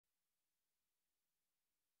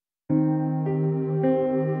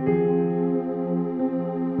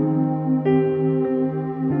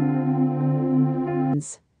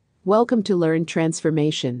Welcome to Learn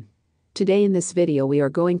Transformation. Today in this video we are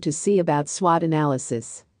going to see about SWOT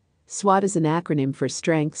analysis. SWOT is an acronym for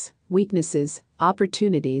strengths, weaknesses,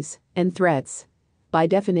 opportunities, and threats. By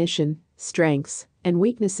definition, strengths and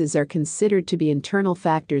weaknesses are considered to be internal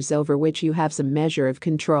factors over which you have some measure of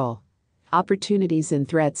control. Opportunities and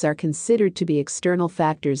threats are considered to be external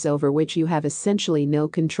factors over which you have essentially no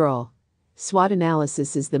control. SWOT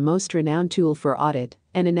analysis is the most renowned tool for audit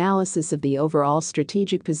and analysis of the overall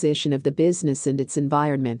strategic position of the business and its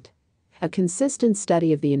environment. A consistent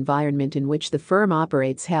study of the environment in which the firm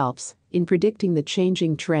operates helps in predicting the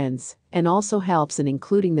changing trends and also helps in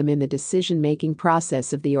including them in the decision-making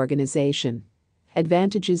process of the organization.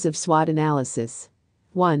 Advantages of SWOT analysis.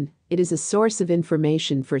 1. It is a source of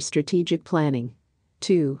information for strategic planning.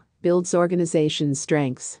 2. Builds organization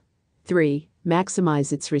strengths. 3.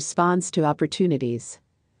 Maximize its response to opportunities.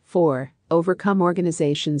 4. Overcome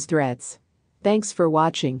organization's threats. Thanks for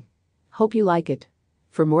watching. Hope you like it.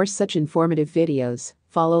 For more such informative videos,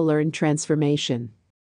 follow Learn Transformation.